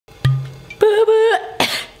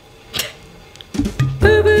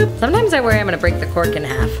Sometimes I worry I'm gonna break the cork in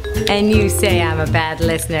half. And you say I'm a bad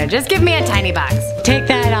listener. Just give me a tiny box. Take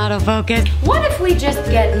that, autofocus. What if we just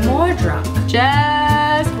get more drunk?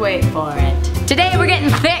 Just wait for it. Today we're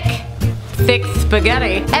getting thick. Thick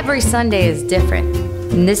spaghetti. Every Sunday is different.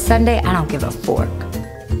 And this Sunday, I don't give a fork.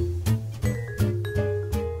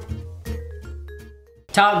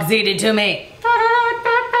 Talk ziti to me.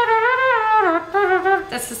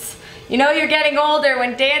 This is, you know you're getting older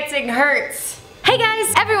when dancing hurts. Hey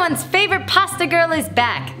guys, everyone's favorite pasta girl is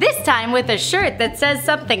back. This time with a shirt that says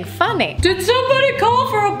something funny. Did somebody call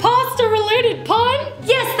for a pasta related pun?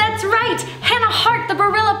 Yes, that's right. Hannah Hart, the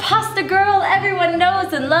Barilla pasta girl everyone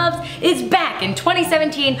knows and loves, is back in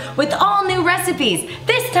 2017 with all new recipes.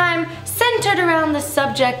 This time centered around the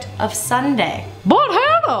subject of Sunday. But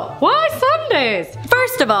Hannah, why Sundays?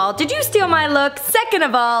 First of all, did you steal my look? Second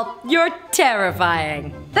of all, you're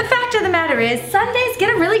terrifying. The fact of the matter is, Sundays get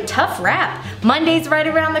a really tough rap. Monday's right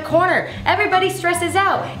around the corner. Everybody stresses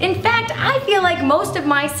out. In fact, I feel like most of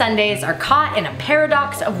my Sundays are caught in a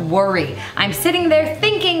paradox of worry. I'm sitting there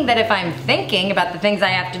thinking that if I'm thinking about the things I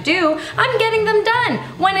have to do, I'm getting them done,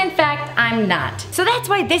 when in fact, I'm not. So that's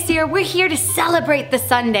why this year we're here to celebrate the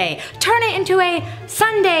Sunday. Turn it into a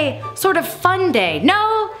Sunday sort of fun day.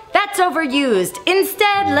 No, that's overused.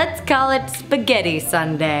 Instead, let's call it Spaghetti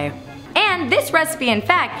Sunday. And this recipe, in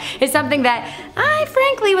fact, is something that I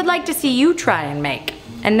frankly would like to see you try and make.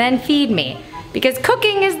 And then feed me. Because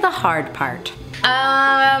cooking is the hard part.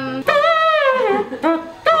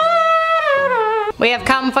 We have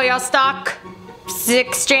come for your stock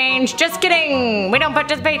exchange. Just kidding. We don't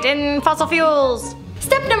participate in fossil fuels.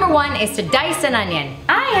 Step number one is to dice an onion.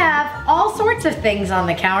 I have all sorts of things on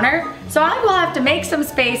the counter, so I will have to make some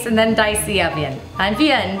space and then dice the onion.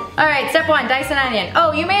 Alright, step one, dice an onion.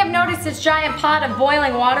 Oh, you may have noticed this giant pot of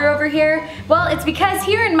boiling water over here. Well, it's because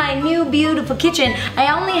here in my new beautiful kitchen, I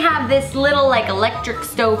only have this little like electric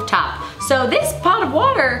stove top. So this pot of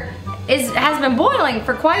water has been boiling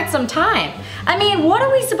for quite some time. I mean, what are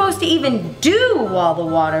we supposed to even do while the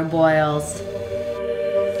water boils?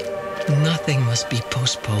 Nothing must be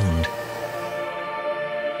postponed.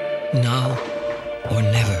 Now or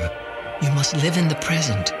never, you must live in the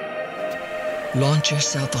present. Launch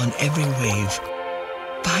yourself on every wave.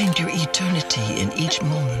 Find your eternity in each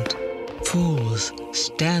moment. Fools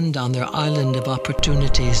stand on their island of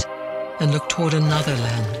opportunities and look toward another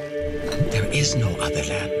land. There is no other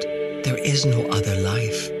land. There is no other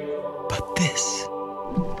life but this.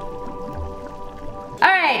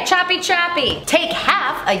 Alright, choppy. Take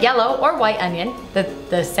half a yellow or white onion,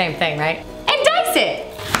 the same thing, right? And dice it!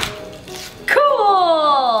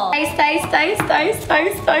 Cool! Dice.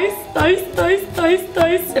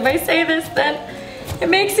 If I say this, then it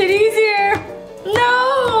makes it easier.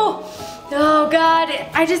 No! Oh God,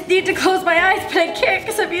 I just need to close my eyes, but I can't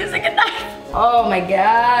because I'm using a knife. Oh my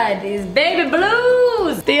God, these baby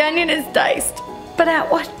blues! The onion is diced, but at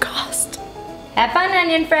what cost? Have fun,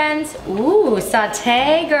 onion friends. Ooh,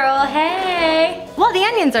 saute, girl, hey. While the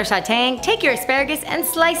onions are sauteing, take your asparagus and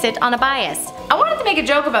slice it on a bias. I wanted to make a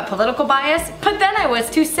joke about political bias, but then I was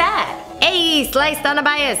too sad. Hey, sliced on a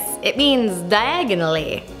bias. It means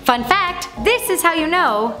diagonally. Fun fact, this is how you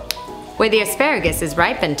know where the asparagus is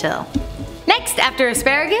ripe until. Next, after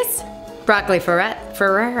asparagus, broccoli florets.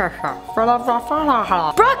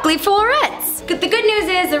 The good news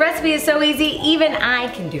is the recipe is so easy, even I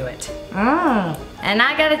can do it. And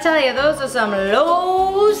I gotta tell you, those are some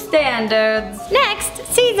low standards. Next,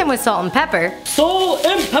 season with salt and pepper. Salt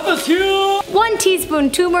and pepper's here. 1 teaspoon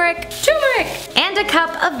turmeric, and a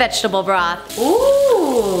cup of vegetable broth.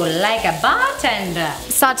 Ooh, like a bartender.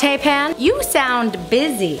 Saute pan, you sound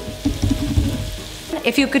busy.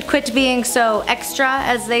 If you could quit being so extra,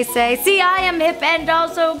 as they say. See, I am hip and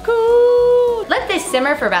also cool. Let this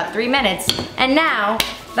simmer for about 3 minutes, and now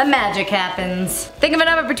the magic happens. Think of a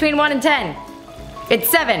number between 1 and 10. It's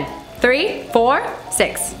 7, 3, 4,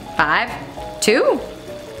 6, 5, 2,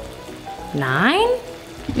 9.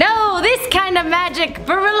 No, this kind of magic,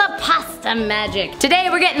 Barilla pasta magic. Today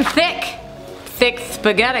we're getting thick. Thick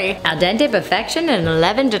spaghetti. Al dente perfection in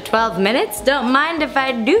 11 to 12 minutes? Don't mind if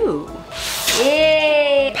I do.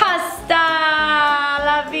 Yay! Pasta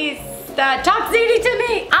la vista. Talk ziti to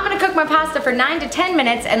me! I'm gonna cook my pasta for 9 to 10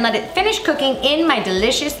 minutes and let it finish cooking in my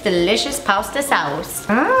delicious pasta sauce.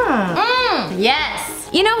 Yes!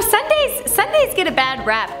 You know, Sundays get a bad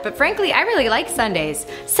rap, but frankly, I really like Sundays.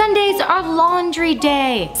 Sundays are laundry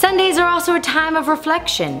day. Sundays are also a time of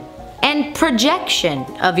reflection and projection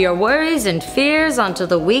of your worries and fears onto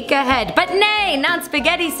the week ahead. But nay, not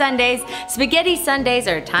Spaghetti Sundays. Spaghetti Sundays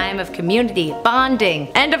are a time of community, bonding,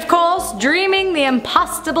 and of course, dreaming the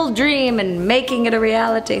impossible dream and making it a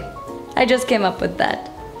reality. I just came up with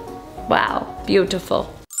that. Wow,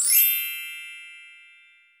 beautiful.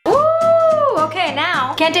 Ooh, okay,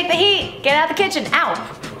 now, can't take the heat. Get out of the kitchen,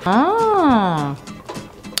 ow.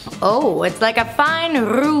 Oh, it's like a fine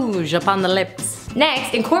rouge upon the lips.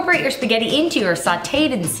 Next, incorporate your spaghetti into your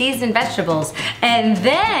sauteed and seasoned vegetables. And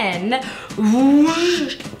then,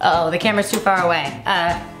 oh, the camera's too far away.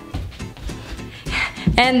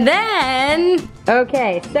 And then,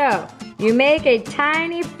 okay, so you make a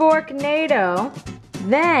tiny forknado,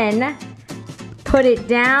 then put it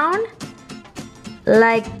down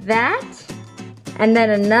like that. And then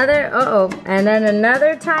another, and then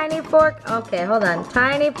another tiny fork. Okay, hold on,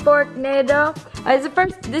 tiny forknado.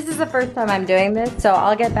 This is the first time I'm doing this, so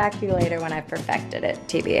I'll get back to you later when I've perfected it,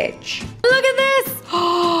 TBH. Look at this!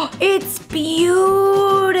 Oh, it's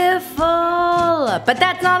beautiful! But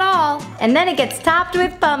that's not all. And then it gets topped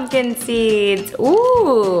with pumpkin seeds.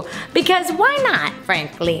 Ooh, because why not,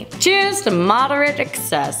 frankly? Cheers to moderate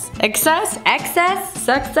excess. Excess?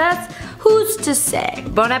 Success? Who's to say?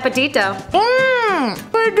 Bon appetito.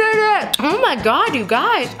 I did it. Oh my God, you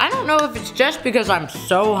guys. I don't know if it's just because I'm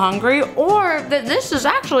so hungry or that this is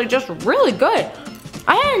actually just really good.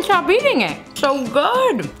 I hadn't stopped eating it. So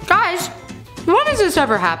good. Guys, when has this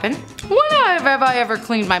ever happened? When have I ever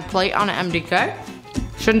cleaned my plate on an MDK?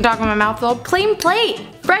 Shouldn't talk with my mouth though. Clean plate,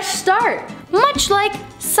 fresh start. Much like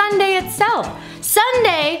Sunday itself.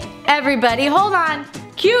 Sunday, everybody, hold on.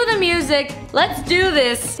 Cue the music. Let's do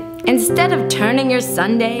this. Instead of turning your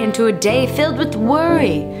Sunday into a day filled with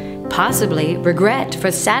worry, possibly regret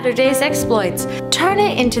for Saturday's exploits, turn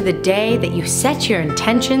it into the day that you set your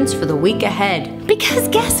intentions for the week ahead. Because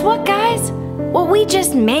guess what, guys? What we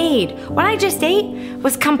just made, what I just ate,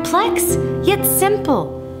 was complex yet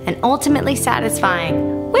simple and ultimately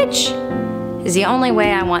satisfying, which is the only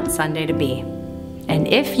way I want Sunday to be. And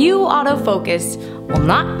if you autofocus will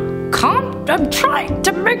not I'm trying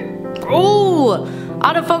to make,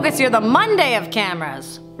 autofocus, you're the Monday of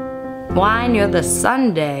cameras. Wine, you're the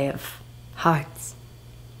Sunday of hearts.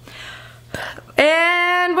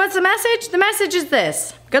 And what's the message? The message is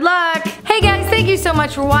this. Good luck. Hey guys, thank you so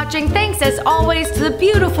much for watching. Thanks as always to the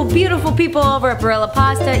beautiful, beautiful people over at Barilla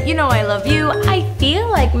Pasta. You know I love you. I feel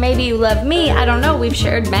like maybe you love me. I don't know, we've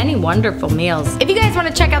shared many wonderful meals. If you guys want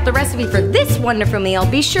to check out the recipe for this wonderful meal,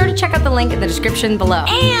 be sure to check out the link in the description below.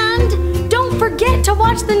 And don't forget to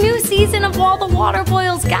watch the new season of While the Water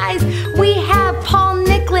Boils, guys. We have Paul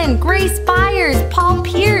Nicklin, Grace Byers, Paul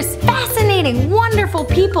Pierce, fascinating, wonderful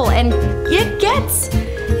people, and it gets,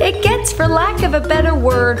 for lack of a better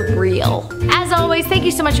word, real. As always, thank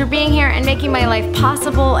you so much for being here and making my life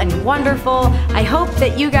possible and wonderful. I hope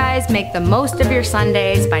that you guys make the most of your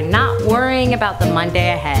Sundays by not worrying about the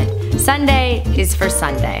Monday ahead. Sunday is for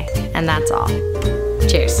Sunday, and that's all.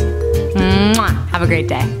 Cheers. Mwah. Have a great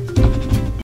day.